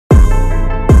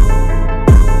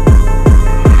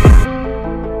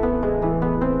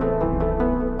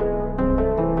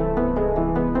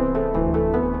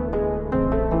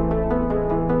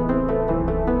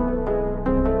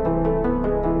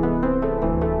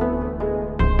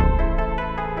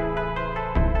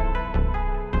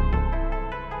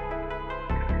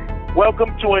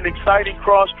Welcome to an exciting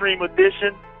cross-stream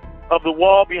edition of The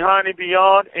Wall Behind and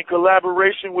Beyond in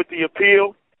collaboration with The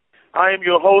Appeal. I am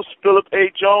your host, Phillip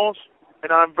A. Jones,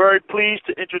 and I'm very pleased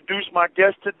to introduce my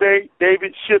guest today,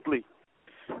 David Shipley.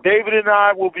 David and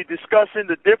I will be discussing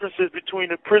the differences between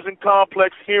the prison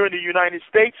complex here in the United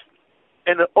States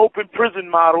and the open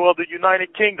prison model of the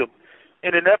United Kingdom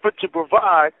in an effort to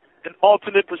provide an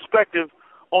alternate perspective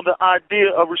on the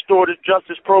idea of restorative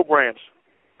justice programs.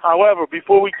 However,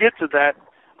 before we get to that,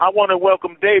 I want to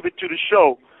welcome David to the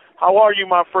show. How are you,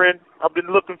 my friend? I've been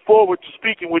looking forward to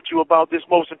speaking with you about this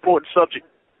most important subject.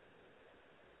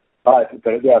 Hi,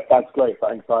 yeah, that's great.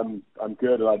 Thanks. I'm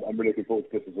good, and I'm really looking forward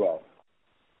to this as well.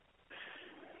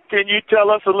 Can you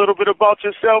tell us a little bit about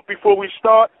yourself before we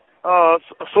start?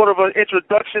 Sort of an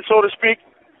introduction, so to speak.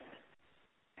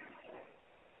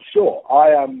 Sure.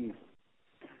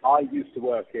 I used to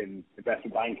work in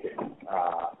investment banking,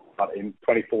 but in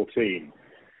 2014,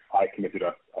 I committed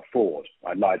a fraud.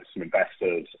 I lied to some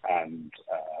investors, and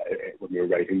when we were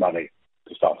raising money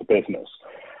to start a business.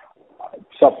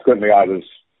 Subsequently, I was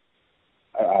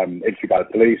interviewed by the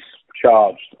police,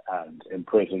 charged, and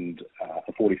imprisoned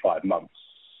for 45 months,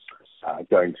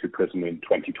 going to prison in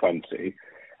 2020.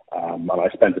 And I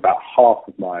spent about half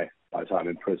of my time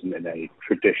in prison in a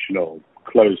traditional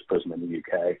closed prison in the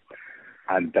UK,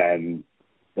 and then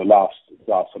the last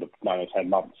sort of 9 or 10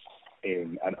 months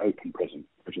in an open prison,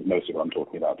 which is mostly what I'm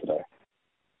talking about today.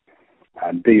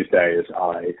 And these days,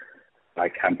 I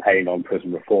campaign on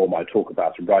prison reform. I talk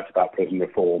about and write about prison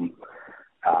reform,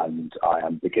 and I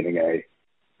am beginning a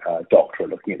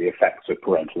doctorate looking at the effects of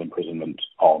parental imprisonment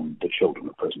on the children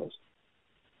of prisoners.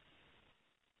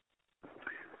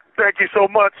 Thank you so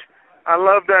much. I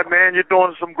love that, man. You're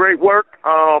doing some great work,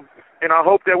 and I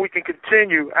hope that we can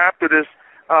continue after this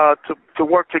to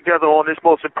work together on this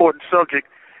most important subject.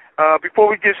 Before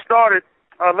we get started,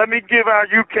 let me give our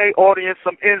UK audience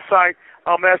some insight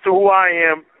as to who I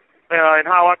am and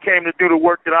how I came to do the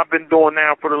work that I've been doing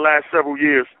now for the last several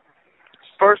years.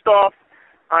 First off,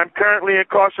 I'm currently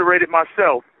incarcerated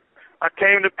myself. I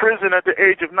came to prison at the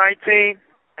age of 19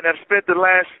 and have spent the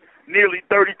last nearly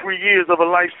 33 years of a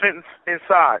life sentence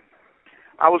inside.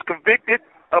 I was convicted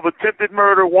of attempted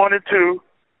murder 1 and 2,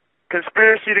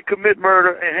 conspiracy to commit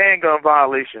murder, and handgun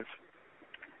violations.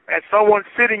 As someone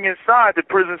sitting inside the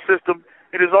prison system,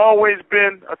 it has always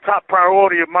been a top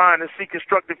priority of mine to see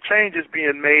constructive changes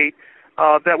being made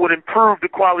that would improve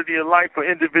the quality of life for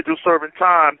individuals serving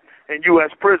time in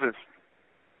U.S. prisons.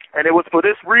 And it was for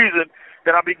this reason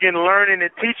that I began learning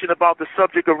and teaching about the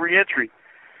subject of reentry.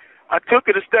 I took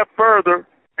it a step further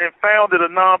and founded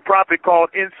a nonprofit called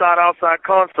Inside Outside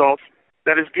Consults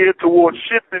that is geared towards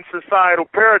shifting societal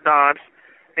paradigms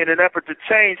in an effort to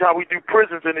change how we do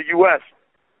prisons in the U.S.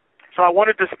 So I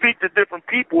wanted to speak to different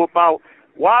people about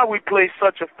why we place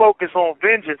such a focus on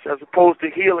vengeance as opposed to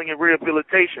healing and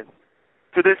rehabilitation.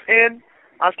 To this end,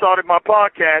 I started my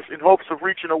podcast in hopes of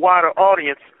reaching a wider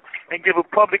audience and give a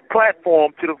public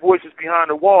platform to the voices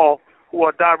behind the wall who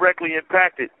are directly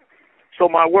impacted. So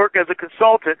my work as a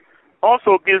consultant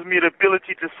also gives me the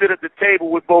ability to sit at the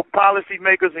table with both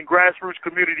policymakers and grassroots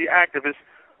community activists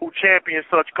who champion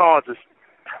such causes.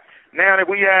 Now that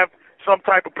we have some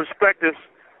type of perspective,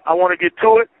 I want to get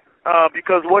to it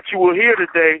because what you will hear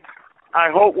today,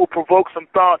 I hope, will provoke some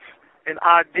thoughts and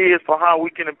ideas for how we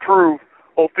can improve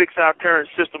or fix our current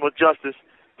system of justice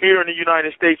here in the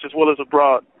United States as well as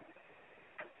abroad.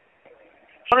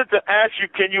 I wanted to ask you,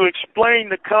 can you explain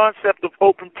the concept of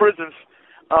open prisons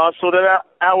so that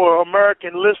our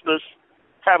American listeners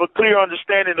have a clear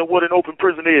understanding of what an open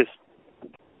prison is?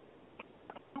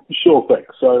 Sure thing.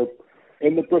 So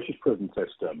in the British prison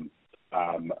system,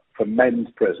 for men's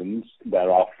prisons,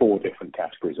 there are 4 different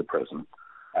categories of prison.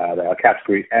 There are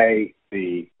category A,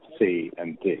 B, C,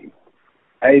 and D.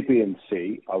 A, B, and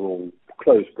C are all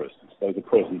closed prisons. Those are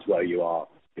prisons where you're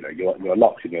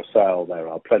locked in your cell. There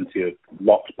are plenty of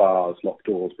locked bars, locked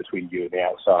doors between you and the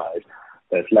outside.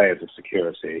 There's layers of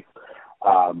security.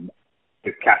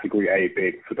 With category A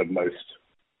being for the most,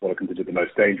 what are considered the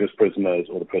most dangerous prisoners,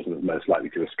 or the prisoners most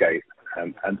likely to escape,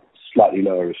 and slightly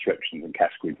lower restrictions in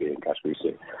category B and category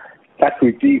C.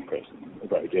 Category D prisons are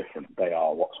very different. They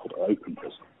are what's called an open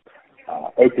prison.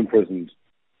 Open prisons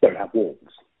don't have walls.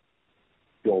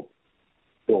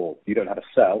 You don't have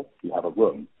a cell, you have a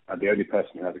room, and the only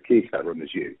person who has a key to that room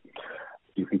is you.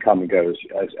 You can come and go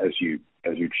as you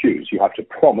choose. You have to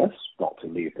promise not to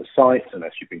leave the site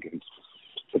unless you've been given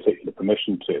particular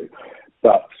permission to.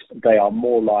 But they are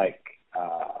more like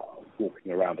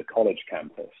walking around a college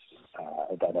campus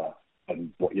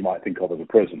than what you might think of as a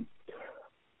prison.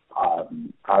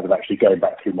 I was actually going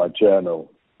back through my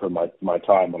journal from my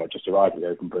time when I just arrived at the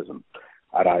open prison,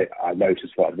 and I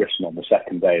noticed what I'd written on the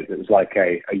second day. It was like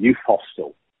a youth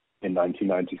hostel in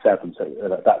 1997. So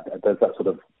there's that sort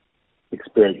of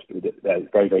experience that is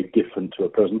very, very different to a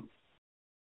prison.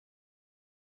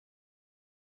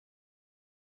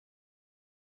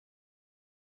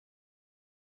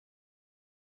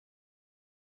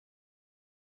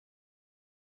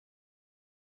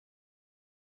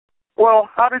 Well,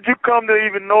 how did you come to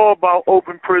even know about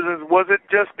open prisons? Was it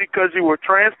just because you were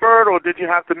transferred, or did you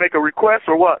have to make a request,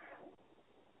 or what?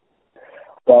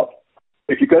 Well,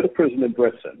 if you go to prison in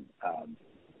Britain,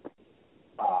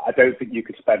 I don't think you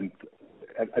could spend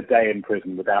a day in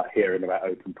prison without hearing about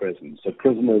open prisons. So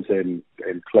prisoners in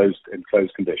closed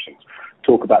conditions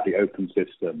talk about the open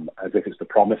system as if it's the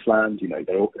promised land. You know,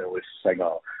 they're always saying,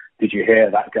 "Oh, did you hear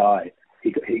that guy?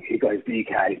 He got his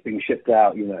DK. He's being shipped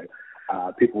out." You know.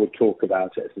 People would talk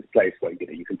about it as this place where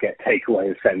you could get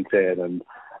takeaways sent in,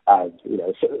 and you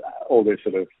know, all these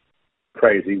sort of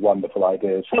crazy, wonderful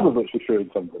ideas. Some of which were true,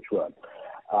 and some of which weren't.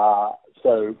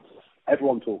 So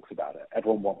everyone talks about it.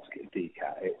 Everyone wants to get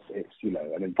DCAT. It's you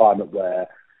know, an environment where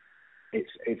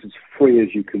it's as free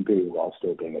as you can be while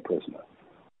still being a prisoner.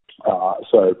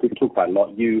 So people talk about it a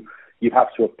lot. You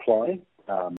have to apply.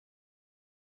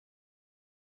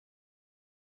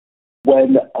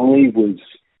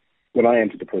 When I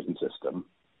entered the prison system,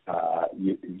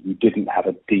 you didn't have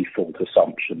a default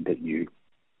assumption that you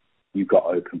got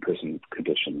open prison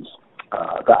conditions.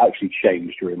 That actually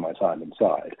changed during my time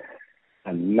inside.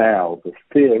 And now the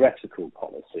theoretical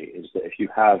policy is that if you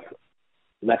have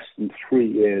less than 3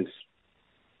 years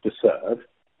to serve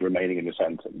remaining in your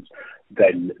sentence,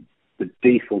 then the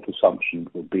default assumption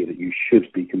would be that you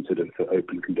should be considered for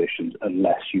open conditions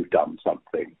unless you've done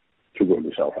something to rule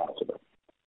yourself out of it.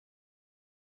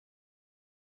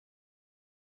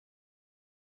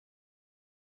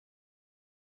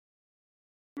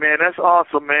 Man, that's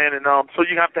awesome, man. And so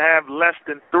you have to have less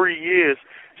than 3 years.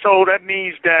 So that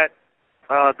means that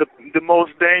the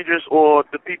most dangerous, or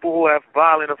the people who have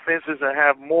violent offenses and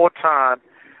have more time,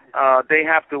 they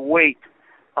have to wait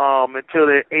until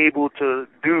they're able to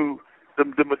do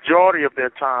the majority of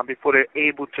their time before they're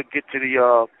able to get to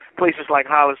the places like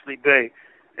Hollisley Bay.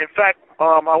 In fact,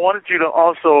 I wanted you to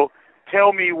also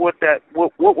tell me what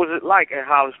was it like at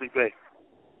Hollisley Bay.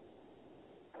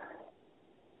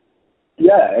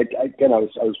 Yeah, again, I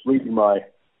was reading my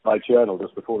journal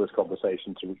just before this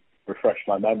conversation to refresh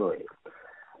my memory,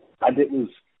 and it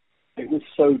was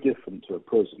so different to a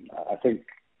prison. I think,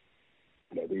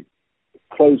 you know, the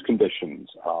closed conditions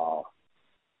are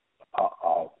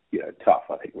you know, tough.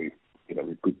 I think we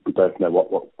both know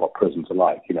what prisons are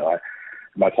like. You know,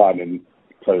 my time in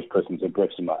closed prisons in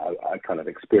Britain, I kind of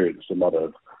experienced a lot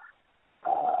of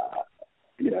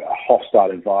you know, a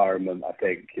hostile environment. I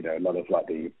think, you know, a lot of like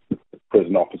the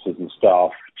prison officers and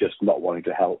staff just not wanting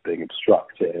to help, being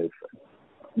obstructive,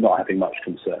 not having much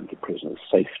concern for prisoners'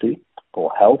 safety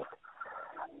or health,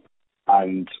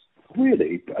 and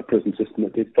really a prison system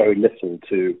that did very little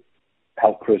to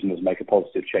help prisoners make a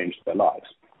positive change to their lives.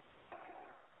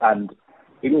 And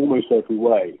in almost every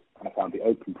way, I found the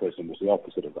open prison was the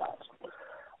opposite of that.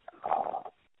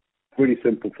 Really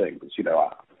simple things, you know.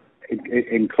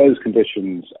 In closed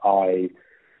conditions, I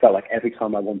felt like every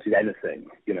time I wanted anything,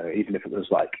 you know, even if it was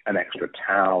like an extra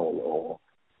towel or,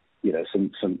 you know,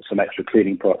 some extra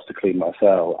cleaning products to clean my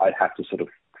cell, I'd have to sort of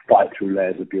fight through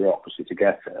layers of bureaucracy to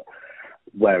get it.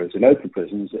 Whereas in open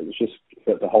prisons, it was just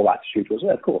that the whole attitude was,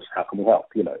 yeah, of course, how can we help?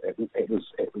 You know, it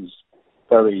was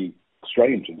very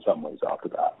strange in some ways after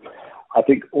that. I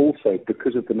think also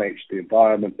because of the nature of the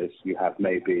environment is you have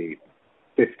maybe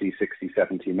 50, 60,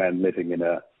 70 men living in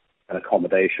an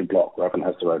accommodation block where everyone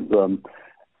has their own room.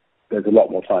 There's a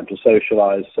lot more time to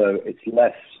socialise, so it's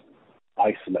less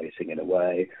isolating in a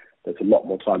way. There's a lot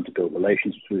more time to build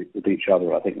relations with each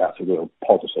other. I think that's a real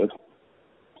positive.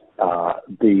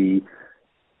 The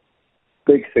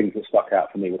big things that stuck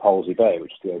out for me with Hollesley Bay,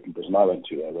 which is the open prison I went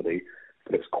to there, that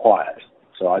it's quiet.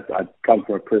 So I'd come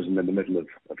from a prison in the middle of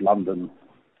London,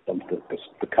 on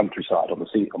the countryside, on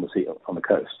the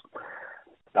coast,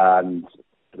 and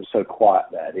it was so quiet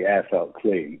there. The air felt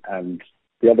clean, and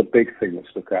the other big thing that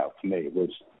stuck out for me was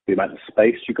the amount of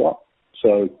space you got.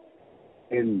 So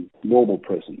in normal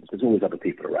prisons, there's always other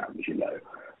people around, as you know.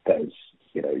 There's,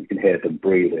 you know, you can hear them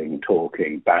breathing,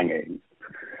 talking, banging,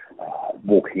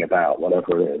 walking about,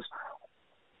 whatever it is.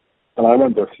 And I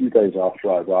remember a few days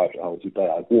after I arrived at Hollesley Bay,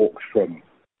 I walked from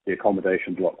the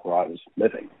accommodation block where I was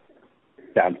living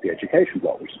down to the education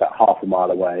block, which is about half a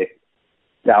mile away,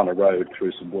 down a road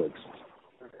through some woods.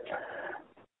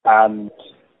 And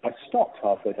I stopped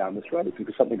halfway down this road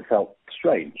because something felt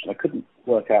strange. I couldn't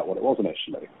work out what it was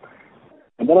initially.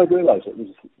 And then I realised it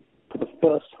was, for the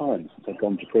first time since I'd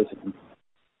gone to prison,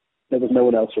 there was no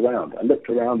one else around. I looked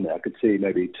around there. I could see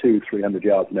maybe 200-300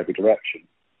 yards in every direction.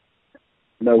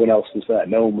 No one else was there.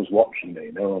 No one was watching me.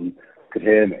 No one could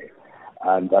hear me.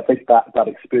 And I think that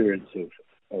experience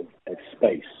of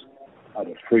space and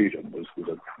of freedom was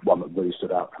one that really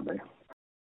stood out for me.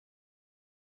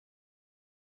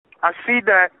 I see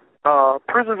that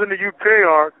prisons in the UK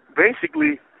are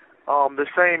basically the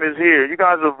same as here. You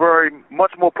guys are very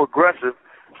much more progressive.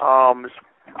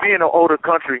 Being an older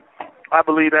country, I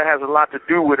believe that has a lot to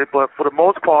do with it. But for the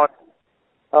most part,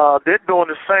 they're doing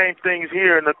the same things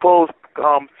here in the closed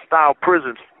style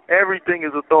prisons. Everything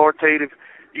is authoritative.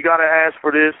 You got to ask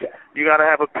for this. You got to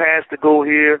have a pass to go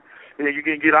here. And you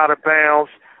can get out of bounds.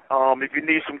 If you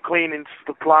need some cleaning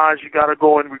supplies, you got to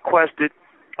go and request it.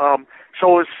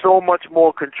 So it's so much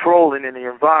more controlling in the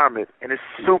environment, and it's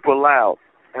super loud.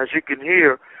 As you can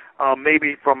hear,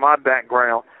 maybe from my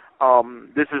background,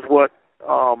 this is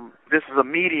a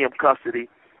medium custody,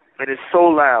 and it's so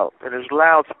loud, and there's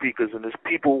loudspeakers, and there's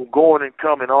people going and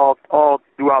coming all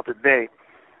throughout the day.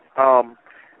 I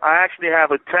actually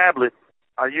have a tablet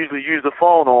I usually use the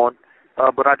phone on,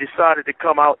 but I decided to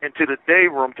come out into the day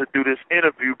room to do this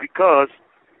interview because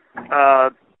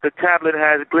the tablet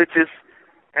has glitches,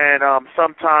 and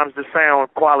sometimes the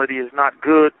sound quality is not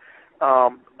good,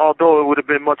 although it would have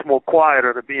been much more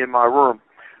quieter to be in my room.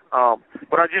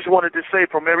 But I just wanted to say,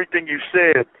 from everything you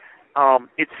said,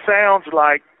 it sounds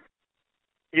like,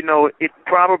 it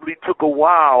probably took a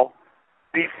while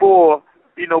before,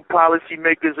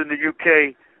 policymakers in the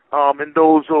UK and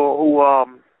those who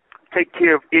take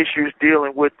care of issues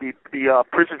dealing with the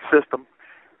prison system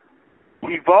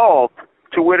evolved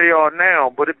to where they are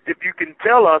now. But if you can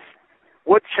tell us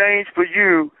what changed for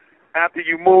you after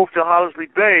you moved to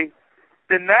Hollesley Bay,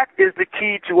 then that is the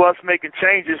key to us making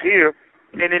changes here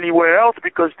and anywhere else,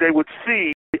 because they would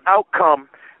see the outcome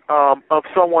of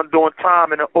someone doing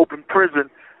time in an open prison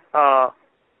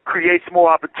creates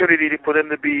more opportunity for them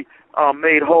to be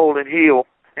made whole and heal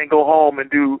and go home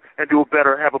and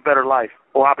have a better life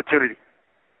or opportunity.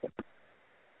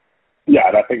 Yeah,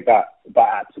 and I think that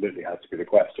absolutely has to be the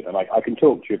question. And I can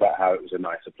talk to you about how it was a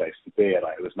nicer place to be, and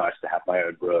it was nice to have my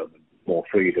own room and more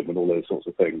freedom and all those sorts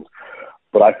of things.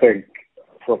 But I think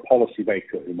for a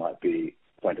policymaker who might be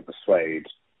trying to persuade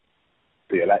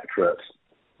the electorate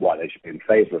why they should be in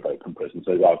favour of open prisons,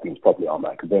 those arguments probably aren't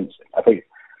that convincing. I think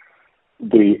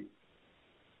the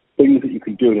things that you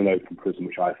can do in an open prison,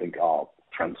 which I think are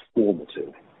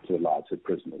transformative to the lives of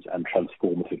prisoners and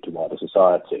transformative to wider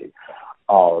society,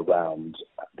 are around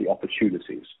the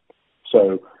opportunities.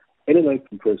 So in an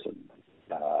open prison,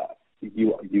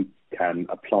 you can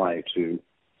apply to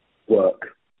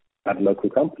work at a local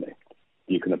company.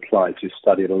 You can apply to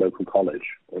study at a local college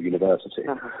or university.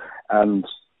 And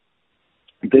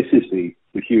this is the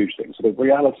huge thing. So the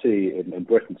reality in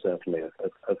Britain, certainly,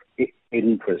 of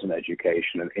in-prison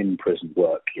education and in-prison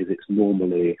work is it's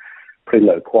normally pretty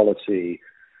low quality.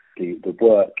 The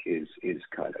work is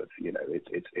kind of,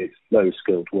 it's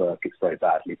low-skilled work. It's very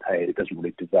badly paid. It doesn't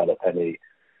really develop any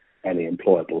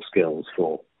employable skills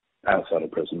for outside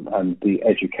of prison. And the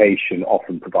education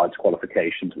often provides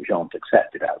qualifications which aren't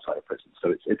accepted outside of prison.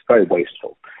 So it's very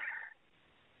wasteful.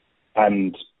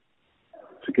 And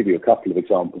to give you a couple of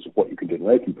examples of what you can do in an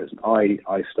open prison,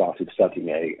 I started studying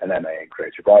an MA in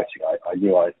creative writing. I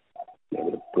knew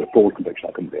with a fraud conviction,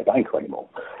 I couldn't be a banker anymore.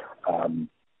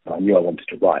 I knew I wanted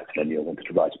to write, and I knew I wanted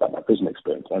to write about my prison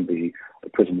experience. And the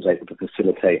prison was able to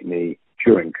facilitate me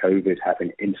during COVID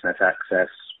having internet access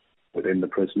within the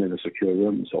prison in a secure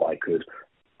room, so I could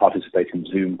participate in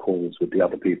Zoom calls with the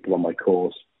other people on my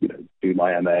course, do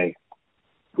my MA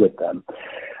with them.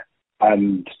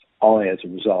 And I, as a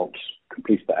result,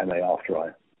 completed the MA after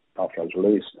I was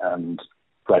released and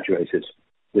graduated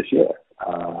this year.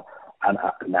 And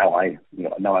now I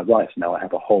write. Now I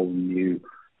have a whole new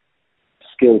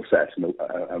skill set and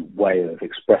a way of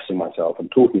expressing myself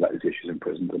and talking about these issues in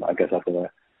prison. And I guess I've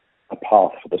got a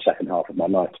path for the second half of my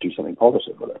life to do something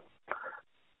positive with it.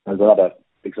 Another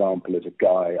example is a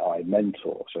guy I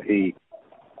mentor. So he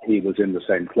was in the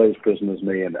same closed prison as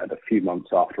me, and a few months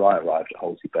after I arrived at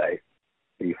Hollesley Bay,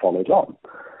 he followed on.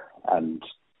 And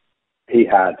he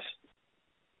had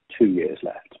 2 years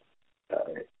left.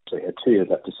 So he had 2 years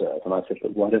left to serve. And I said,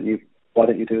 "Look, why don't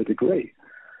you do a degree?"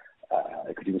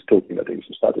 Because he was talking about doing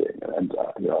some studying, and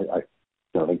I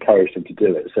encouraged him to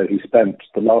do it. So he spent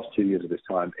the last 2 years of his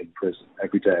time in prison.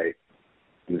 Every day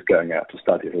he was going out to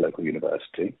study at a local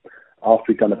university.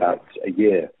 after he'd done about a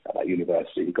year at that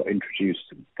university, he got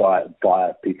introduced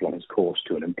via people on his course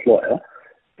to an employer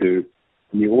who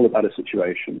knew all about his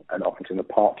situation and offered him a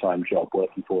part-time job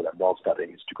working for them while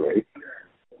studying his degree.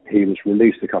 He was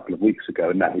released a couple of weeks ago,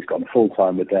 and now he's gone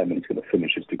full-time with them, and he's going to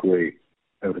finish his degree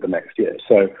over the next year.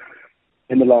 So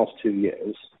in the last 2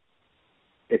 years,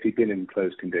 if he'd been in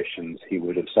closed conditions, he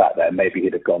would have sat there. Maybe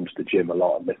he'd have gone to the gym a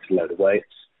lot and lifted a load of weights.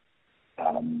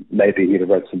 Maybe he'd have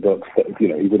read some books, but,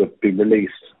 he would have been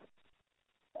released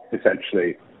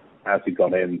essentially as he'd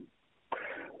gone in.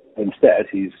 Instead,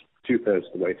 he's 2/3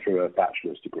 of the way through a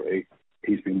bachelor's degree.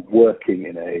 He's been working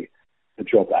in a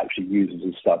job that actually uses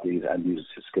his studies and uses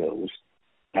his skills,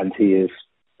 and he is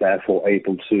therefore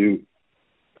able to,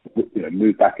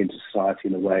 move back into society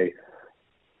in a way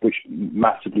which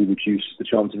massively reduces the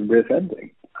chance of him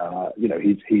reoffending.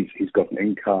 He's got an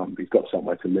income, he's got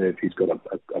somewhere to live, he's got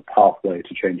a pathway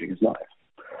to changing his life.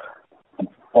 And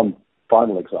on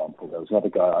final example, there was another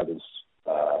guy I was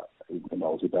in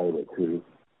Molesey Bay with who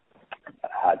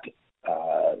had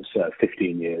served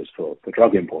 15 years for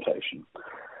drug importation.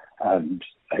 And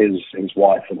his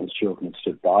wife and his children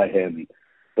stood by him,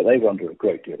 but they were under a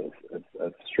great deal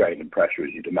of strain and pressure,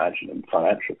 as you'd imagine, and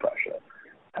financial pressure.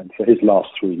 And for his last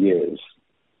 3 years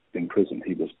in prison,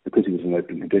 because he was in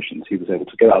open conditions, he was able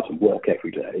to go out and work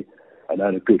every day and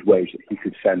earn a good wage that he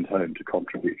could send home to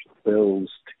contribute to the bills,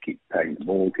 to keep paying the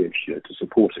mortgage, to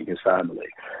supporting his family.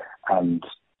 And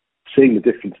seeing the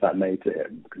difference that made to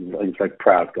him, because he was a very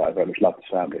proud guy, very much loved his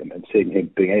family, and seeing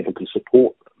him being able to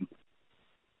support them,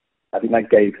 I think that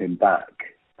gave him back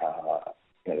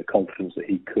the confidence that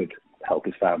he could help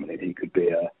his family, and he could be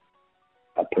a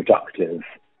productive,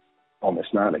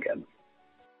 honest man again.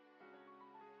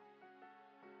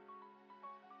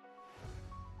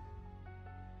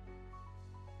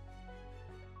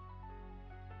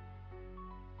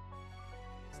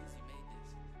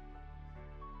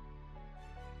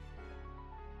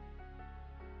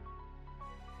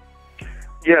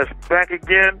 Yes, back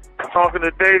again, talking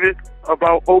to David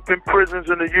about open prisons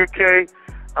in the UK.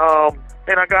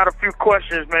 And I got a few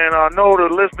questions, man. I know the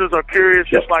listeners are curious,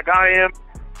 just like I am,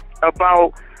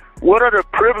 about what are the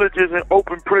privileges in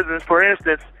open prisons. For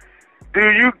instance,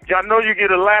 I know you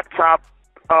get a laptop.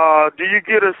 Do you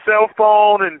get a cell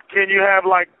phone, and can you have,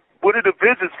 what are the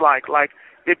visits like? Like,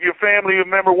 if your family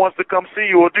member wants to come see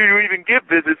you, or do you even get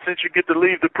visits since you get to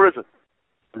leave the prison?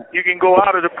 You can go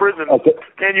out of the prison. Okay.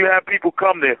 Can you have people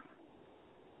come there?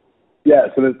 Yeah,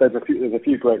 so there's a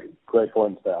few great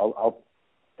points there. I'll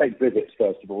take visits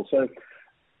first of all. So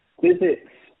visits,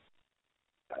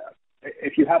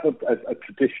 if you have a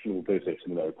traditional visit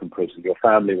in an open prison, your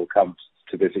family will come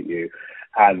to visit you,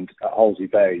 and at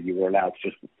Holsey Bay you were allowed to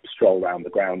just stroll around the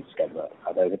grounds together.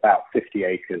 There's about 50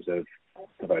 acres of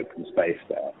open space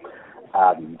there,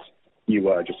 and you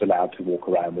were just allowed to walk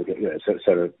around with it.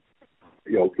 So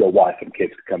your wife and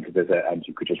kids could come to visit, and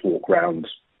you could just walk around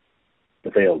the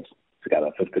fields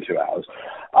together for 2 hours.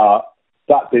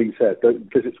 That being said, the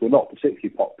visits were not particularly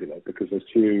popular because there's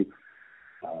two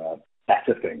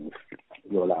better things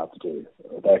you're allowed to do.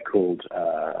 They're called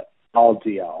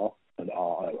RDR and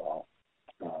ROR,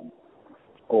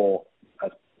 or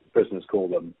as prisoners call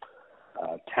them,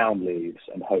 town leaves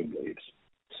and home leaves.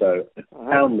 So a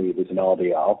town leave is an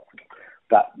RDR.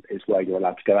 That is where you're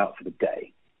allowed to go out for the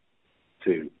day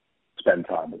to spend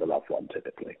time with a loved one,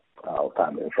 typically, or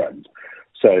family or friends.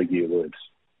 So you would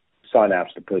sign out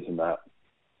to the prison at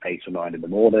 8 or 9 in the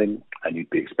morning, and you'd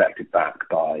be expected back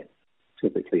by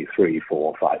typically 3,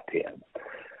 4, 5 p.m.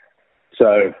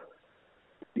 So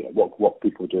what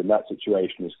people do in that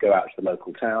situation is go out to the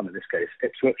local town, in this case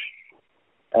Ipswich,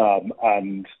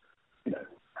 and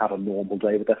have a normal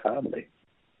day with their family,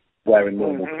 wearing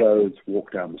normal clothes,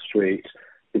 walk down the street,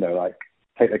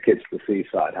 take their kids to the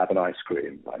seaside, have an ice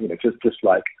cream, just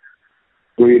like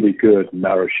really good,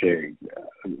 nourishing,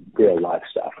 real life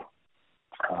stuff.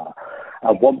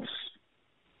 And once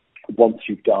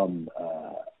you've done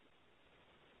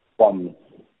one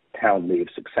town leave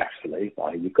successfully,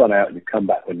 you've gone out and you've come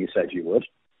back when you said you would,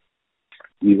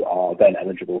 you are then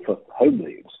eligible for home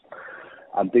leaves.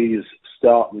 And these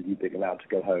start with you being allowed to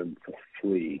go home for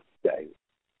 3 days.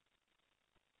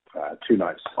 2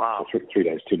 nights. Wow. 3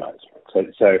 days, 2 nights.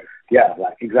 So yeah,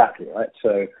 exactly, right?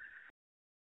 So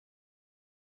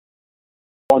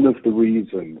one of the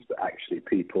reasons that actually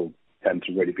people tend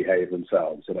to really behave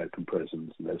themselves in open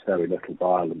prisons, and there's very little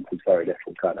violence, there's very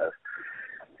little kind of,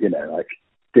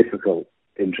 difficult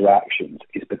interactions,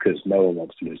 is because no one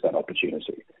wants to lose that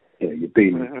opportunity. You've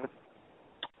been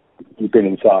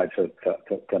inside for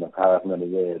kind of however many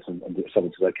years, and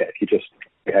someone says, okay, if you just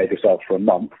behave yourself for a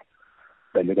month,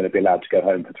 then you're going to be allowed to go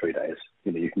home for 3 days.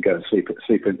 You can go and sleep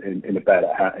in a bed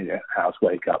in your house,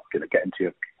 wake up, get into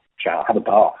your shower, have a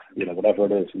bath, whatever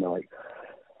it is, like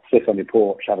sit on your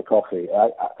porch, have a coffee.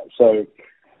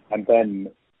 And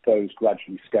then those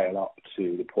gradually scale up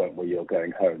to the point where you're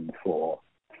going home for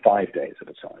 5 days at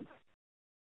a time.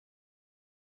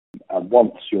 And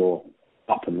once you're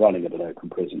up and running at an open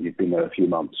prison, you've been there a few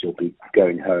months, you'll be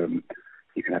going home.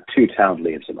 You can have 2 town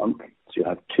leaves a month, so you'll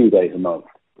have 2 days a month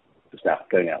just out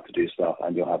going out to do stuff,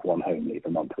 and you'll have 1 home leave a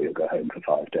month where you'll go home for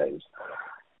 5 days.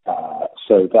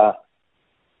 So that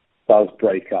does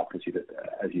break up, as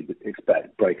you'd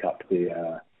expect, break up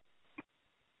the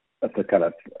kind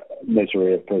of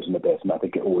misery of prison a bit, and I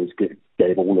think it always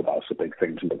gave all of us a big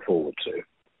thing to look forward to.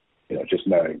 Just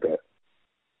knowing that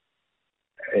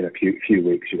in a few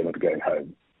weeks you're going to be going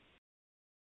home.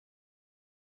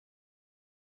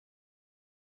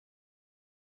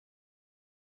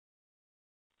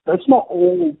 It's not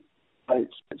all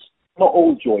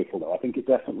joyful though. I think it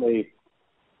definitely,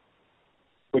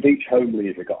 with each home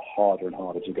leave, it got harder and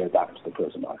harder to go back to the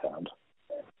prison. I found,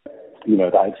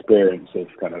 that experience of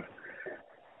kind of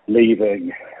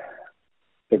leaving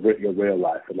your real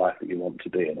life, the life that you want to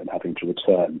be in, and having to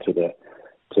return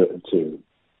to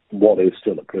what is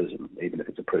still a prison, even if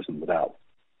it's a prison without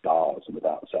bars and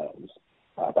without cells.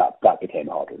 That became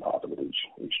harder and harder with each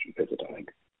visit, I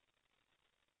think.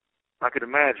 I could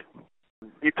imagine.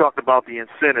 You talked about the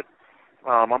incentive.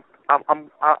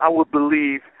 I would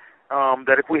believe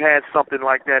that if we had something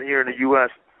like that here in the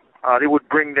U.S., it would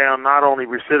bring down not only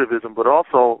recidivism but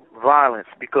also violence,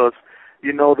 because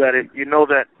you know that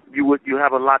you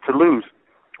have a lot to lose.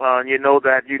 And you know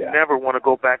that you never want to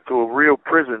go back to a real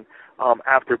prison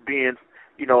after being,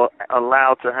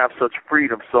 allowed to have such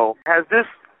freedom. So has this,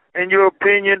 in your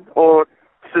opinion, or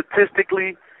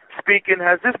statistically speaking,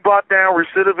 has this brought down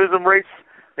recidivism rates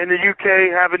in the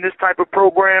UK, having this type of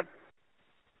program?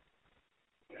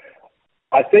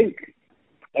 I think,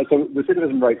 so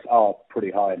recidivism rates are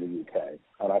pretty high in the UK,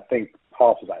 and I think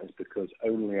part of that is because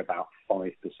only about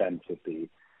 5% of the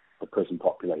prison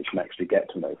population actually get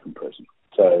to an open prison.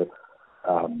 So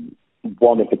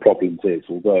one of the problems is,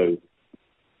 although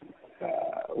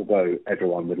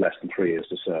everyone with less than 3 years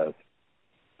to serve,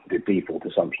 the default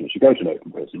assumption is you go to an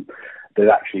open prison,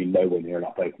 there's actually nowhere near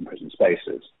enough open prison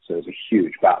spaces. So there's a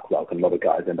huge backlog, and a lot of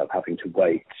guys end up having to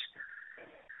wait.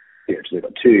 So they've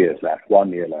got 2 years left,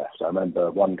 1 year left. I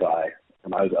remember one guy,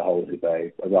 when I was at Holsey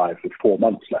Bay, arrived with 4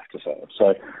 months left to serve.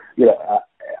 So,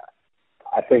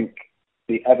 I think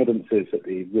the evidence is that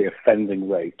the reoffending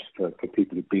rate for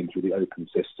people who've been through the open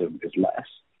system is less.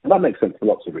 And that makes sense for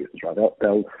lots of reasons, right?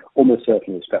 They'll almost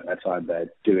certainly have spent their time there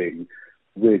doing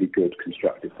really good,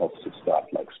 constructive, positive stuff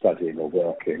like studying or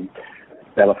working.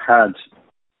 They'll have had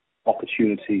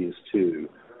opportunities to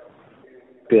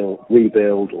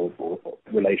rebuild or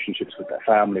relationships with their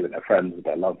family, with their friends, with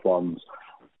their loved ones.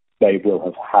 They will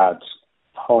have had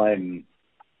time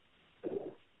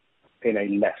in a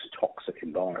less toxic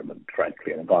environment,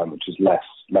 frankly, an environment which is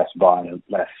less violent,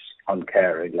 less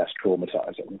uncaring, less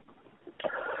traumatizing.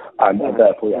 And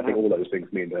therefore, I think all those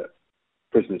things mean that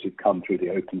prisoners who come through the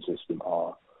open system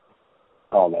are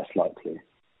less likely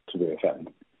to reoffend.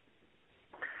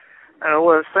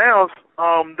 Well, it sounds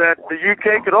that the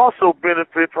UK could also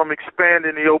benefit from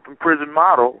expanding the open prison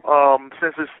model,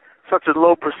 since it's such a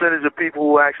low percentage of people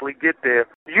who actually get there.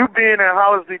 You being at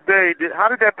Hollisley Bay, how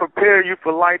did that prepare you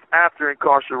for life after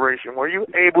incarceration? Were you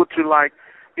able to,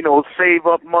 save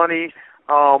up money,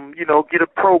 get a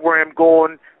program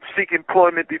going, seek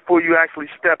employment before you actually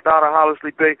stepped out of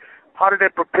Hollisley Bay? How did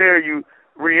that prepare you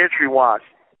reentry-wise?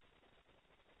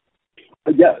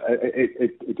 Yeah,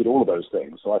 it did all of those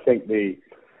things. So I think it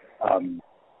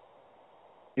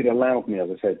allowed me, as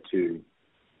I said, to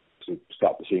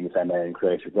start pursuing this MA in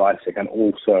creative writing, and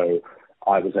also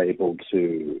I was able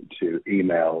to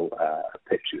email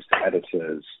pitches to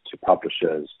editors, to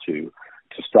publishers, to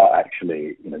start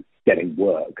actually getting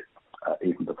work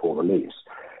even before release,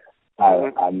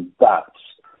 and that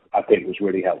I think was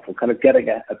really helpful. Kind of getting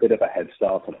a bit of a head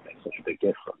start on it makes such a big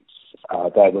difference.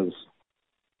 There was.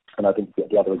 And I think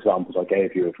the other examples I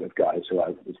gave you of guys who I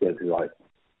was with who I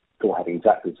thought having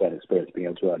exactly the same experience, being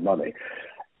able to earn money,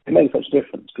 it made such a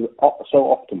difference. Because so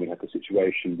often we have the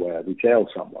situation where we jail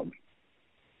someone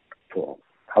for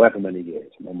however many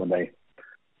years, and then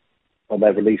on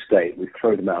their release date, we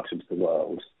throw them out into the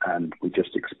world, and we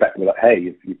just expect, we're like,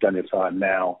 hey, you've done your time,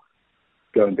 now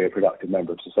go and be a productive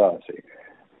member of society.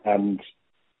 And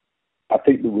I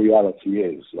think the reality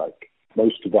is,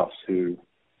 most of us who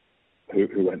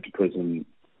went to prison,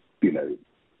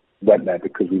 went there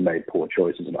because we made poor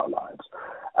choices in our lives.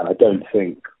 And I don't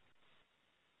think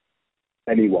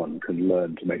anyone can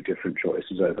learn to make different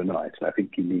choices overnight. And I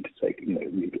think you need to take, you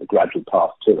need a gradual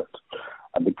path to it.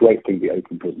 And the great thing the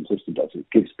open prison system does, it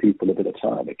gives people a bit of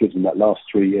time. It gives them that last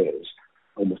 3 years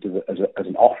almost as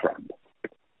an off-ramp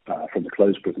from the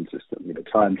closed prison system.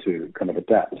 Time to kind of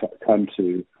adapt, time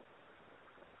to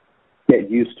get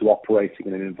used to operating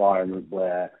in an environment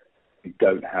where you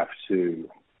don't have to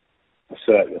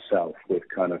assert yourself with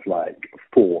kind of like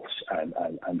force and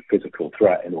physical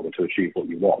threat in order to achieve what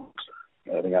you want.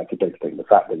 I think that's a big thing. The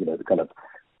fact that,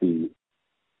 the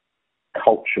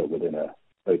culture within a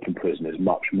open prison is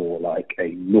much more like a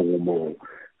normal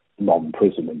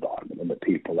non-prison environment, and that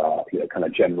people are, kind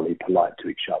of generally polite to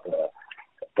each other.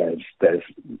 There's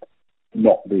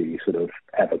not the sort of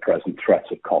ever-present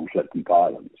threat of conflict and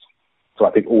violence. So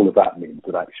I think all of that means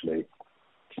that actually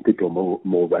people are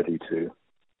more ready to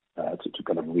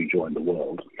kind of rejoin the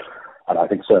world. And I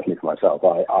think certainly for myself,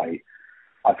 I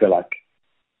feel like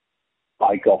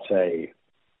I got a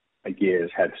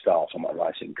year's head start on my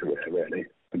writing career, really,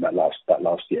 in that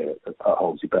last year at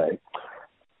Holsey Bay.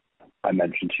 I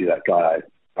mentioned to you that guy,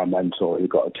 my mentor, who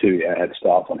got a 2-year head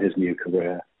start on his new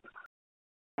career.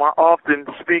 I often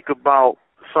speak about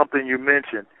something you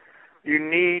mentioned. You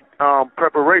need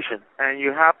preparation, and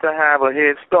you have to have a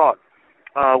head start.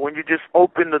 When you just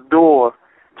open the door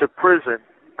to prison,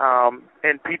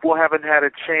 and people haven't had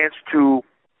a chance to,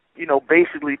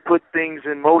 basically put things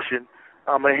in motion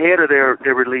ahead of their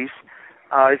release,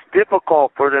 it's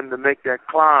difficult for them to make that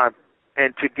climb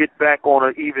and to get back on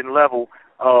an even level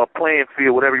playing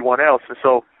field with everyone else. And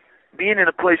so being in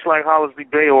a place like Hollisley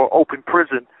Bay or open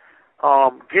prison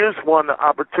gives one the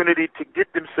opportunity to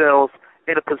get themselves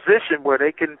in a position where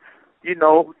they can,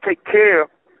 take care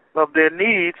of their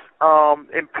needs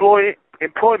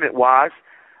employment-wise,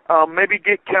 maybe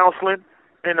get counseling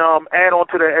and add on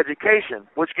to their education,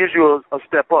 which gives you a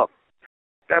step up.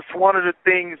 That's one of the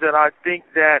things that I think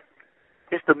that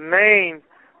is the main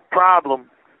problem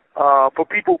for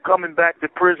people coming back to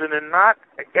prison and not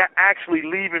actually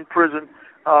leaving prison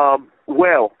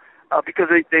because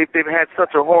they've had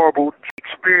such a horrible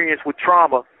experience with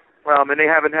trauma, and they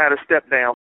haven't had a step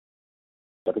down.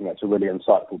 I think that's a really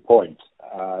insightful point.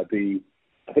 I think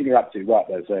you're absolutely right.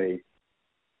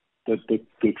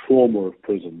 The trauma of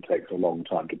prison takes a long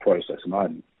time to process, and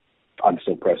I'm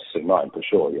still processing mine for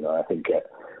sure. I think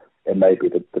it may be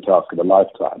the task of a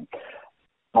lifetime.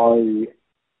 You're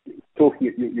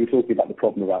talking about the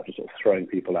problem about just sort of throwing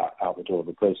people out the door of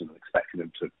the prison and expecting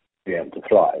them to be able to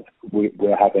thrive.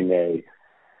 We're having a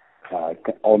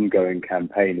ongoing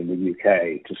campaign in the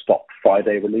UK to stop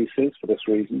Friday releases for this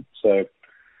reason. So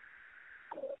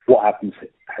what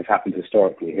has happened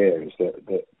historically here is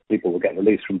that people will get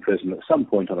released from prison at some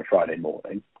point on a Friday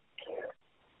morning,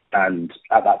 and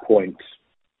at that point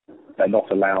they're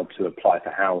not allowed to apply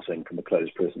for housing from the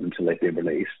closed prison until they've been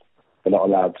released. They're not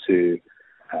allowed to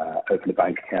open a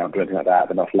bank account or anything like that.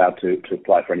 They're not allowed to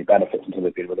apply for any benefits until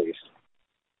they've been released.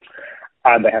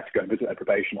 And they have to go and visit their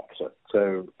probation officer.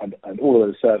 So, and all of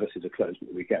those services are closed at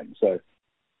the weekend. So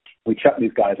we chuck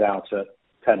these guys out at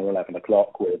 10 or 11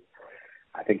 o'clock with,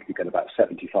 I think you get about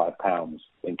 £75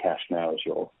 in cash now as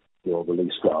your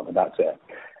release grant, and that's it.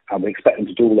 And we expect them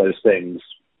to do all those things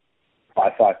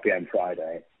by 5 p.m.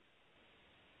 Friday.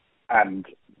 And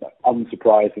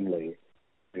unsurprisingly,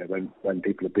 when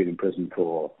people have been in prison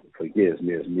for years and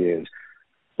years and years,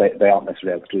 they aren't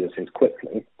necessarily able to do those things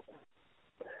quickly.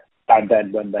 And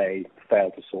then when they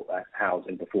fail to sort their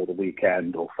housing before the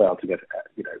weekend, or fail to get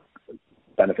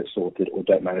benefits sorted, or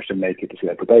don't manage to make it to see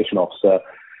their probation officer,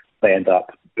 they end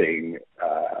up being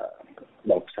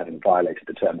logged as having violated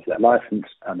the terms of their license,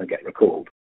 and they get recalled.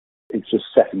 It's just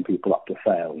setting people up to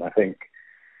fail. And I think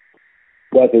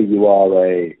whether you are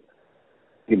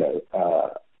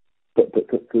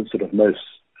the sort of most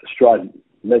strident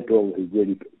liberal who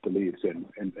really believes in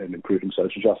improving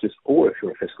social justice, or if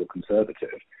you're a fiscal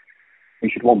conservative, you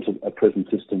should want a prison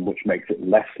system which makes it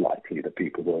less likely that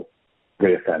people will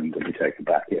reoffend and be taken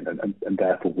back in, and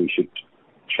therefore we should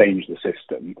change the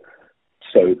system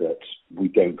so that we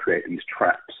don't create these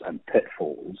traps and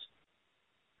pitfalls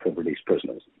for released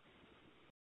prisoners.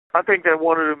 I think that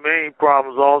one of the main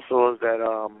problems also is that,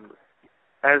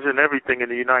 as in everything in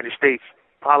the United States,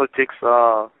 politics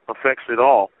affects it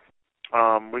all.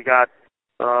 We got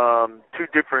two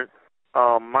different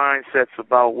mindsets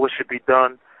about what should be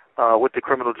done with the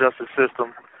criminal justice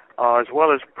system, as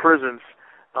well as prisons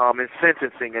and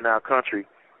sentencing in our country.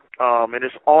 And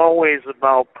it's always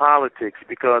about politics,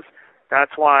 because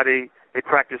that's why they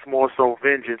practice more so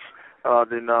vengeance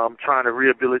than trying to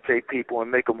rehabilitate people and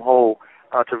make them whole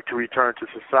to return to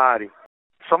society.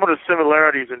 Some of the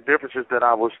similarities and differences that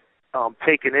I was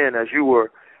taken in as you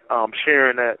were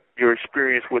sharing that your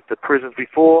experience with the prisons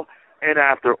before and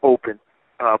after open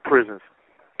prisons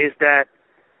is that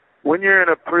when you're in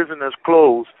a prison that's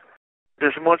closed,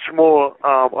 there's much more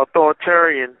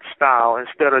authoritarian style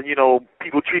instead of,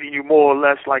 people treating you more or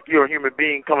less like you're a human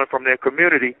being coming from their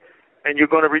community and you're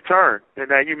going to return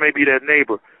and that you may be their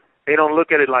neighbor. They don't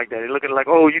look at it like that. They look at it like,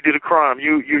 oh, you did a crime.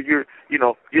 You're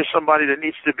somebody that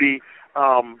needs to be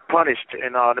punished,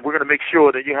 and we're going to make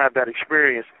sure that you have that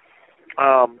experience.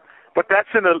 But that's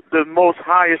in the most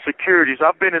highest securities.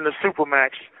 I've been in the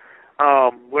Supermax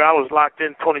where I was locked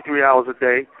in 23 hours a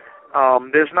day.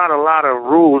 There's not a lot of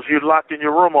rules. You're locked in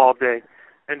your room all day.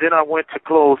 And then I went to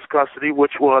closed custody,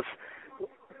 which was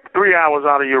 3 hours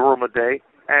out of your room a day,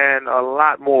 and a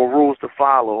lot more rules to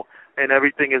follow, and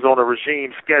everything is on a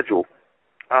regime schedule.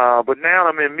 But now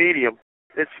I'm in medium.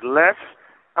 It's less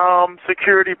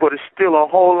security, but it's still a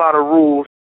whole lot of rules.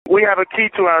 We have a key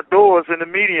to our doors in the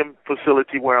medium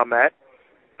facility where I'm at,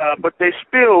 but they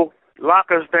still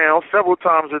lock us down several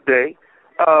times a day.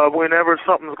 Whenever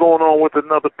something's going on with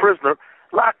another prisoner,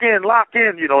 lock in.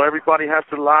 Everybody has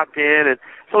to lock in, and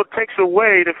so it takes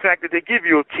away the fact that they give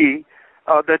you a key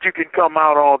that you can come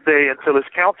out all day until it's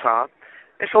count time.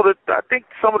 And so I think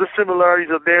some of the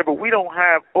similarities are there, but we don't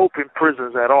have open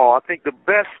prisons at all. I think the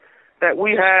best that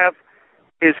we have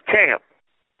is camp.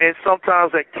 And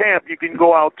sometimes at camp you can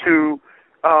go out to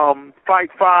fight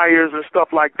fires and stuff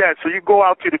like that. So you go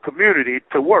out to the community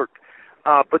to work,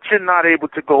 but you're not able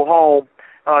to go home.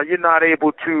 You're not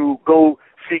able to go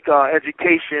seek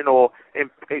education or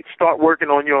start working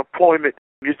on your employment.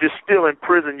 You're just still in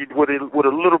prison with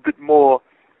a little bit more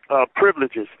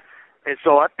privileges. And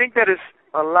so I think that is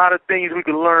a lot of things we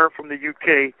can learn from the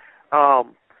UK.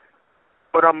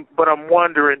 But I'm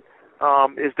wondering,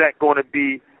 is that going to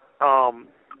be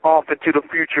off into the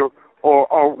future,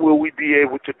 or will we be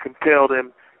able to compel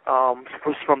them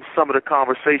from some of the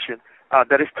conversation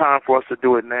that it's time for us to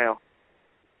do it now?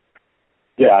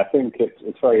 Yeah, I think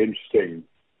it's very interesting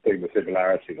seeing the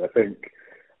similarities. I think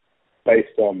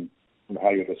based on how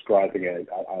you're describing it,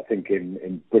 I think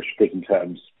in British prison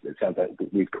terms, it sounds like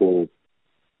we'd call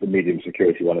the medium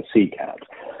security one a C-cat,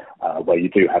 where you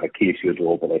do have a key to your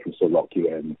door, but they can still lock you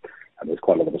in, and there's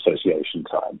quite a lot of association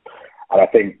time. And I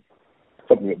think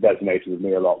something that resonated with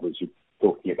me a lot was you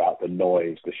talking about the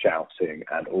noise, the shouting,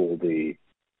 and all the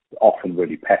often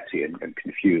really petty and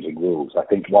confusing rules. I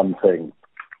think one thing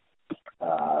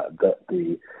that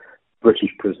the British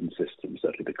prison system,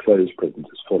 certainly the closed prisons,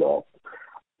 is full of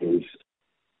is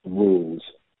rules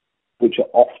which are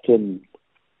often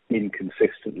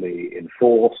inconsistently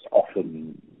enforced,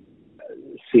 often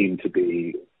seem to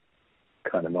be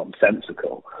kind of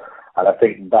nonsensical. And I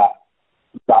think that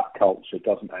culture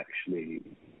doesn't actually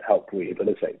help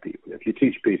rehabilitate people. If you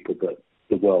teach people that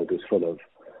the world is full of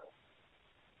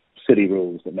silly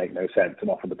rules that make no sense, and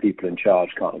often the people in charge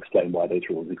can't explain why those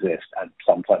rules exist, and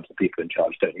sometimes the people in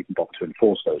charge don't even bother to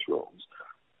enforce those rules,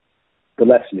 the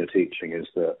lesson you're teaching is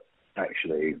that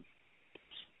actually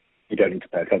you don't need to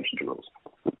pay attention to rules.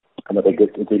 And I think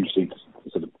it's interesting to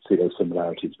sort of see those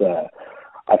similarities there.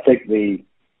 I think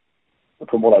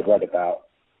from what I've read about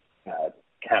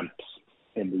camps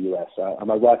in the US,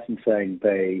 am I right in saying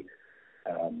that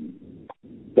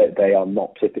they are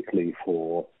not typically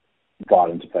for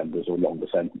violent offenders or longer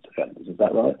sentence offenders? Is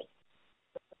that right?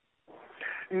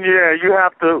 Yeah, you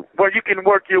have to. Well, you can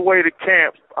work your way to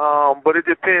camp, but it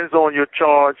depends on your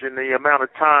charge and the amount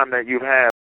of time that you have.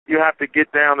 You have to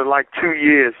get down to like 2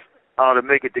 years to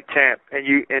make it to camp,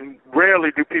 and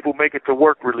rarely do people make it to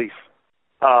work release.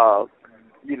 If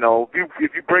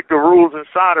you break the rules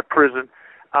inside a prison,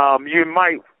 you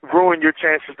might ruin your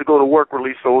chances to go to work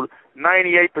release. So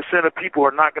 98% of people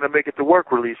are not going to make it to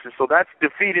work release, and so that's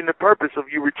defeating the purpose of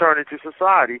you returning to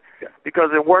society. Yeah.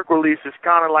 Because in work release, it's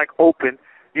kind of like open.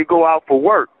 You go out for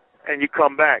work and you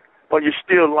come back, but you're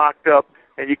still locked up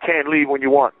and you can't leave when you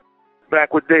want.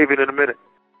 Back with David in a minute.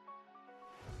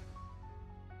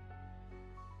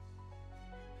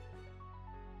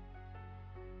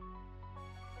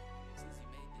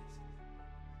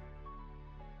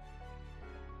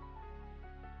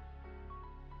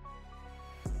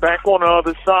 Back on the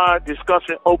other side,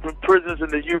 discussing open prisons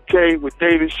in the UK with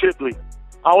David Shipley.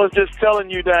 I was just telling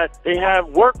you that they have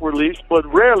work release,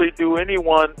 but rarely do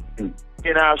anyone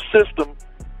in our system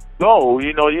go.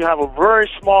 You have a very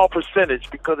small percentage,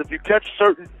 because if you catch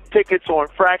certain tickets or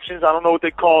infractions, I don't know what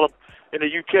they call them in the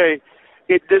UK,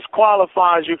 it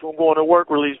disqualifies you from going to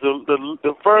work release.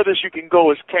 The furthest you can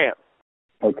go is camp.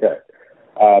 Okay.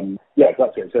 Yeah,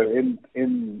 that's it. So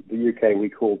in the UK, we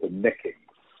call them nicking.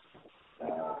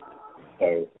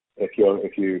 So if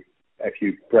you if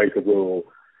you break a rule,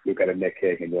 you'll get a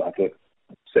nicking and you'll have to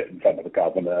sit in front of the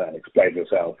governor and explain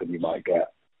yourself, and you might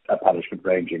get a punishment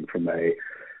ranging from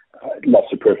lots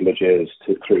of privileges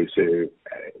through to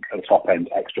at the top end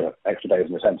extra days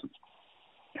in a sentence.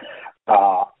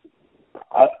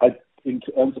 In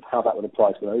terms of how that would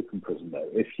apply to an open prison, though,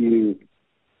 if you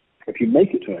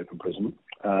make it to an open prison,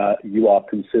 you are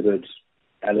considered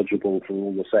eligible for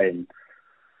all the same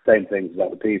things as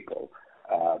other people.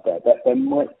 There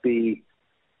might be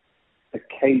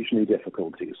occasionally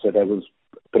difficulties. So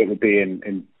but it would be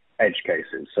in edge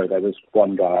cases. So there was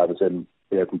one guy I was in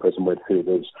the open prison with who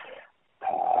was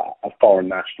a foreign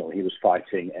national. He was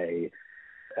fighting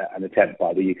an attempt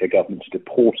by the UK government to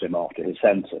deport him after his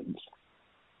sentence.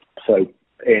 So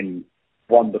in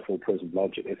wonderful prison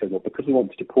logic, they said, well, because we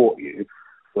want to deport you,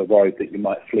 we're worried that you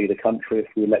might flee the country if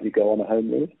we let you go on a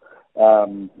home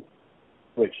leave,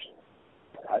 which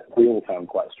we all found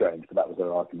quite strange, but that was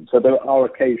their argument. So there are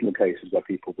occasional cases where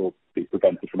people will be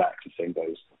prevented from accessing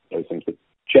those things, but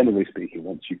generally speaking,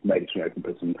 once you've made it to an open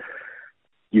prison,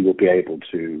 you will be able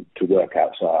to work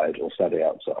outside or study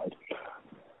outside.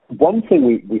 One thing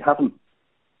we haven't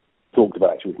talked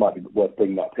about, actually, which might be worth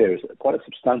bringing up here, is that quite a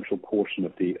substantial portion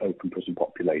of the open prison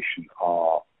population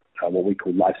are what we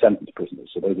call life sentence prisoners.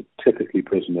 So those are typically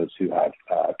prisoners who have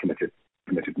committed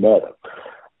murder.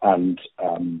 And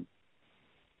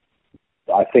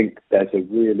I think there's a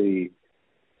really,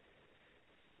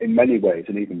 in many ways,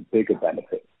 an even bigger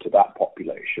benefit to that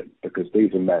population, because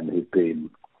these are men who've been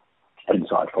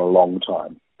inside for a long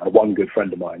time. One good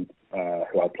friend of mine,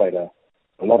 who I played a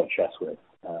lot of chess with,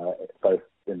 both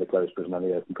in the closed prison and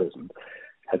the open prison,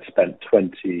 had spent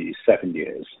 27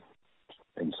 years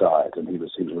inside, and he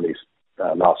was released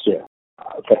last year.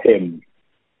 For him,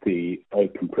 the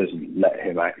open prison let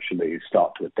him actually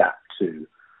start to adapt to,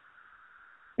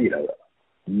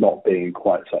 not being in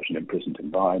quite such an imprisoned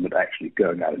environment, actually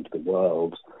going out into the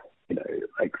world,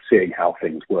 like seeing how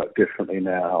things work differently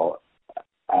now.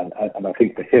 And I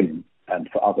think for him and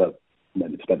for other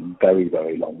men who spent very,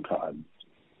 very long time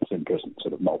in prison,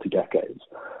 sort of multi-decades,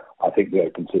 I think the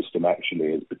open system actually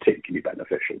is particularly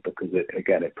beneficial because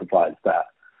it provides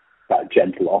that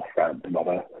gentle off-ramp and not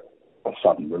a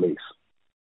sudden release.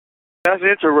 That's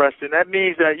interesting. That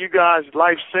means that you guys'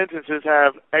 life sentences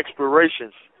have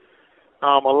expirations.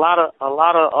 A lot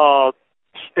of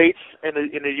states in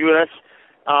the U.S.,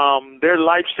 their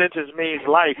life sentence means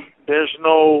life. There's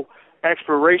no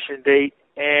expiration date,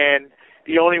 and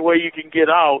the only way you can get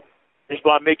out is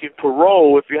by making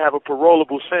parole if you have a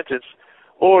parolable sentence,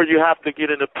 or you have to get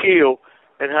an appeal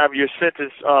and have your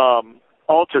sentence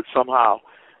altered somehow.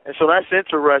 And so that's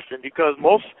interesting because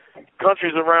most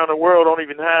countries around the world don't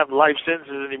even have life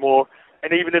sentences anymore,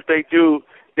 and even if they do,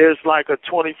 there's like a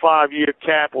 25-year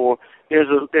cap, or there's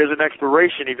an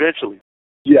expiration eventually.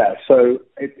 Yeah, so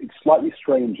it's slightly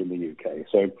strange in the UK.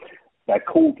 So they're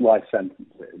called life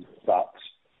sentences, but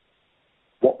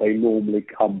what they normally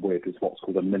come with is what's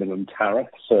called a minimum tariff.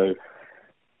 So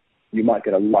you might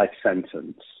get a life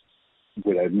sentence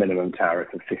with a minimum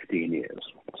tariff of 15 years.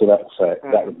 So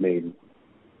that would mean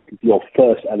your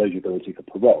first eligibility for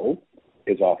parole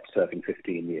is after serving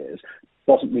 15 years.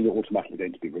 Doesn't mean you're automatically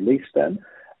going to be released then,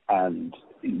 and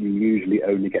you usually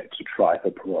only get to try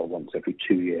for parole once every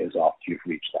 2 years after you've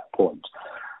reached that point.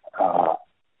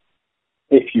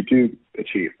 If you do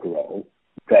achieve parole,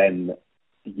 then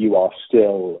you are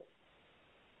still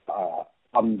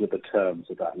under the terms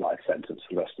of that life sentence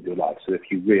for the rest of your life. So if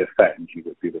you reoffend, you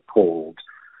would be recalled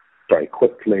very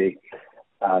quickly,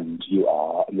 and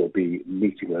you'll be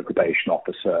meeting with a probation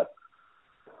officer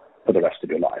for the rest of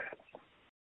your life.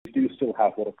 You do still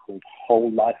have what are called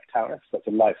whole life tariffs. That's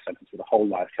a life sentence with a whole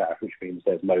life tariff, which means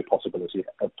there's no possibility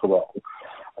of parole.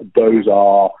 Those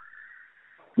are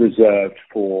reserved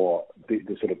for the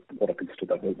sort of what I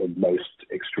consider the most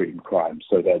extreme crimes.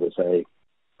 So there was a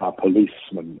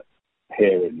policeman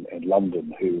here in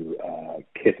London who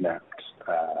kidnapped,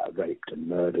 raped and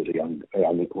murdered a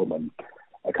young woman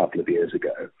a couple of years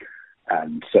ago,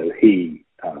 and so he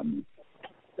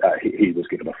was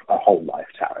given a whole life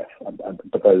tariff,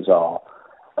 but those are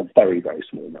a very, very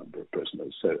small number of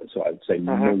prisoners. So I'd say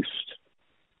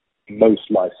most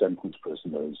life sentence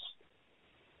prisoners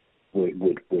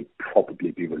would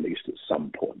probably be released at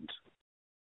some point.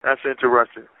 That's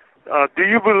interesting. Do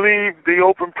you believe the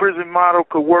open prison model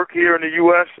could work here in the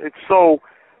U.S.? If so,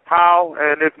 how?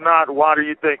 And if not, why do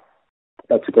you think?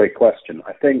 That's a great question.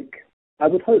 I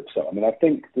would hope so. I mean, I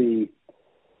think the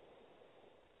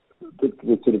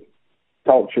sort of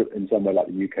culture in somewhere like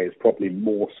the UK is probably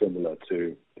more similar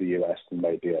to the US than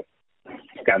maybe a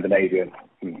Scandinavian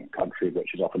country,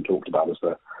 which is often talked about as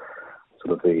the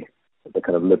sort of the the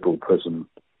kind of liberal prison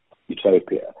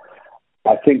utopia.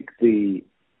 I think the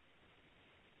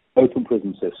open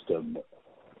prison system,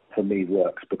 for me,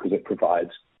 works because it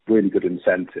provides really good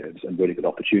incentives and really good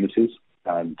opportunities.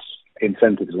 And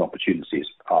incentives and opportunities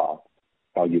are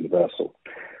universal.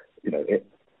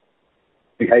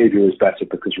 Behaviour is better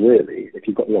because really, if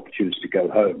you've got the opportunity to go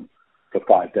home for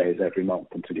 5 days every month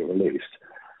until you're released,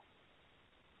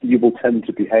 you will tend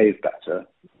to behave better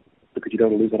because you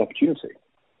don't want to lose that opportunity.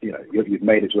 You've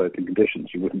made it to open conditions.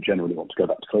 You wouldn't generally want to go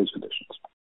back to closed conditions.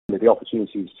 The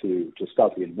opportunities to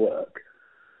study and work,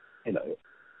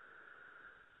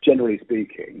 generally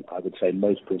speaking, I would say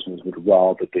most prisoners would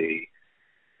rather be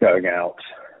going out,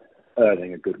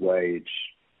 earning a good wage,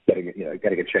 getting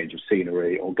a change of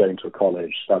scenery, or going to a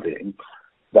college studying,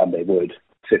 than they would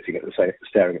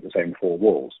staring at the same four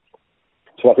walls.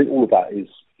 So I think all of that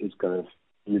is kind of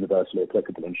universally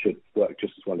applicable and should work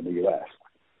just as well in the US.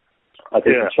 I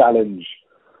think the challenge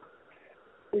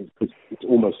it's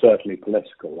almost certainly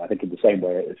political, I think in the same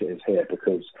way as it is here,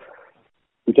 because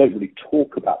we don't really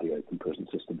talk about the open prison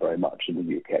system very much in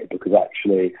the UK, because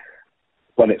actually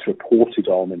when it's reported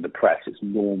on in the press, it's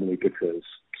normally because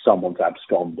someone's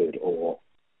absconded or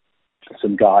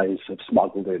some guys have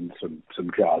smuggled in some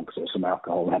drugs or some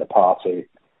alcohol and had a party,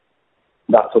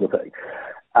 that sort of thing.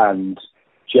 And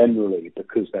generally,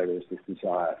 because there is this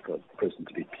desire for prison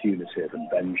to be punitive and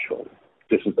vengeful,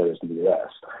 just as there is in the US,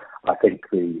 I think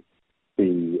the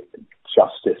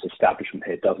justice establishment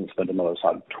here doesn't spend a lot of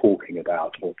time talking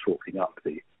about or talking up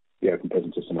the open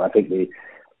prison system. And I think the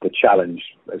challenge,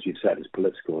 as you've said, is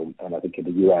political. And I think in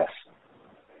the US,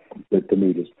 the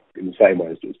need is in the same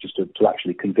way as just to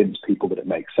actually convince people that it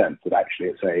makes sense, that actually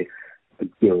it's a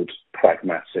good,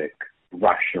 pragmatic,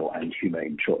 rational and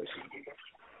humane choice.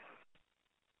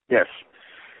 Yes.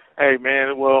 Hey,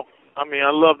 man, well, I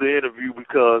love the interview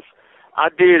because I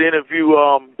did interview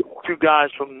two guys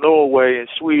from Norway and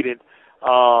Sweden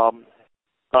a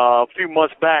few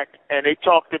months back, and they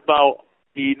talked about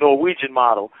the Norwegian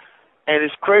model. And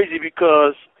it's crazy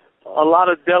because a lot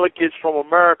of delegates from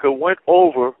America went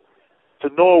over to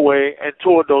Norway and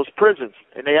toured those prisons.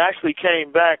 And they actually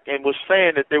came back and was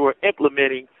saying that they were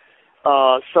implementing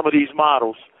some of these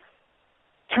models.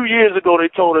 2 years ago, they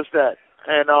told us that.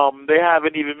 And they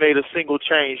haven't even made a single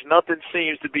change. Nothing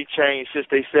seems to be changed since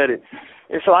they said it.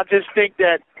 And so I just think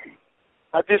that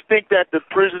the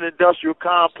prison industrial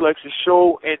complex is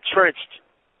so entrenched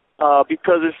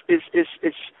because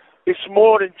it's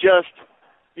more than just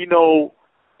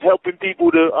helping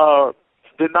people to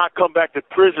not come back to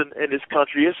prison in this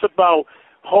country. It's about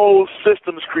whole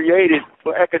systems created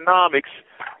for economics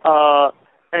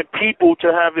and people to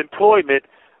have employment.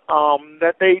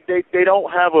 That they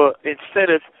don't have a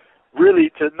incentive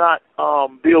really to not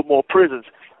build more prisons.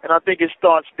 And I think it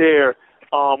starts there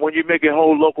when you're making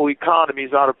whole local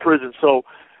economies out of prison. So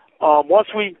once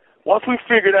we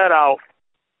figure that out,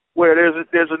 where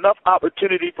there's enough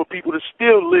opportunity for people to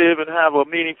still live and have a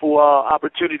meaningful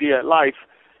opportunity at life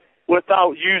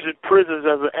without using prisons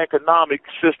as an economic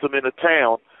system in a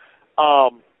town,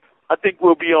 I think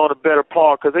we'll be on a better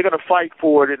par because they're going to fight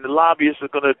for it, and the lobbyists are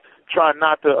going to try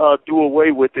not to do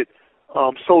away with it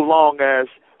so long as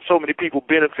so many people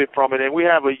benefit from it. And we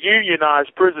have a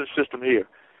unionized prison system here.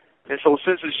 And so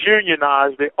since it's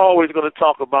unionized, they're always going to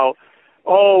talk about,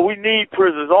 we need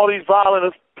prisons, all these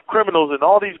violent criminals and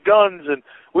all these guns, and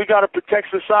we got to protect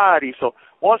society. So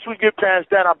once we get past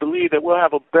that, I believe that we'll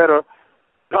have a better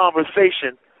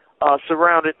conversation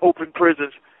surrounding open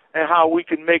prisons and how we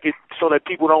can make it so that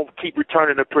people don't keep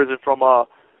returning to prison from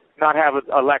not having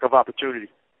a lack of opportunity.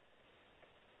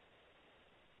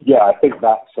 Yeah, I think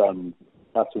that's a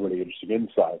really interesting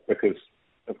insight because,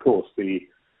 of course, the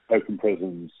open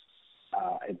prisons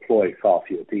employ far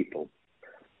fewer people.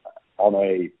 On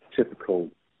a typical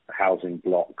housing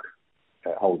block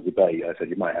at Holdsworth Bay, I said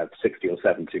you might have 60 or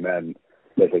 70 men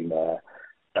living there,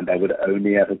 and there would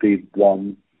only ever be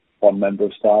one member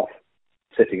of staff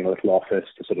sitting in a little office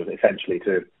to sort of essentially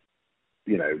to,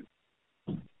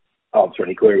 answer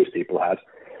any queries people had.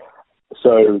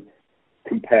 So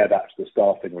compare that to the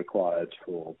staffing required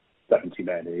for 70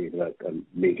 men in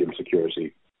a medium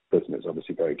security prison is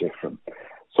obviously very different.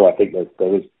 So I think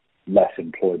there is less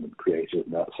employment created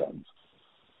in that sense.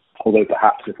 Although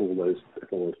perhaps if all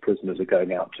those prisoners are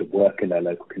going out to work in their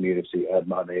local community, earn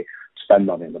money, spend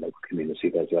money in the local community,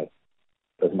 there's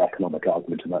an economic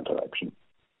argument in that direction.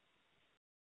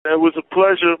 It was a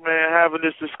pleasure, man, having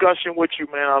this discussion with you,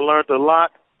 man. I learned a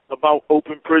lot about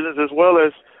open prisons as well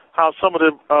as how some of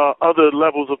the other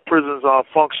levels of prisons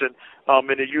function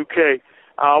in the UK.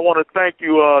 I want to thank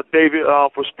you, David,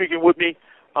 for speaking with me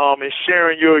and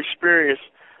sharing your experience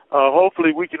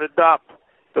hopefully we can adopt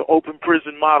the open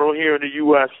prison model here in the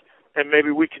U.S., and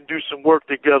maybe we can do some work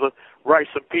together, write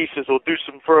some pieces or do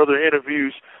some further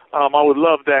interviews. I would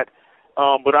love that.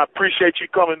 But I appreciate you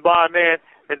coming by, man,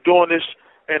 and doing this,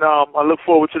 and I look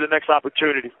forward to the next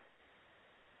opportunity.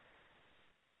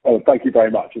 Oh, thank you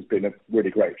very much. It's been a really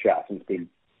great chat, and it's been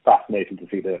fascinating to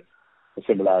see the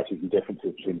similarities and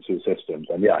differences between the two systems.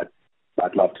 And yeah,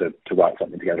 I'd love to write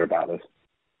something together about this.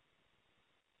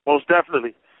 Most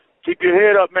definitely. Keep your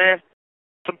head up, man.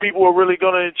 Some people are really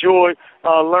going to enjoy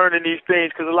learning these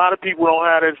things because a lot of people don't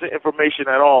have this information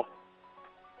at all.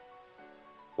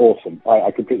 Awesome.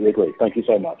 I completely agree. Thank you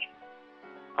so much.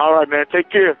 All right, man. Take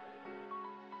care.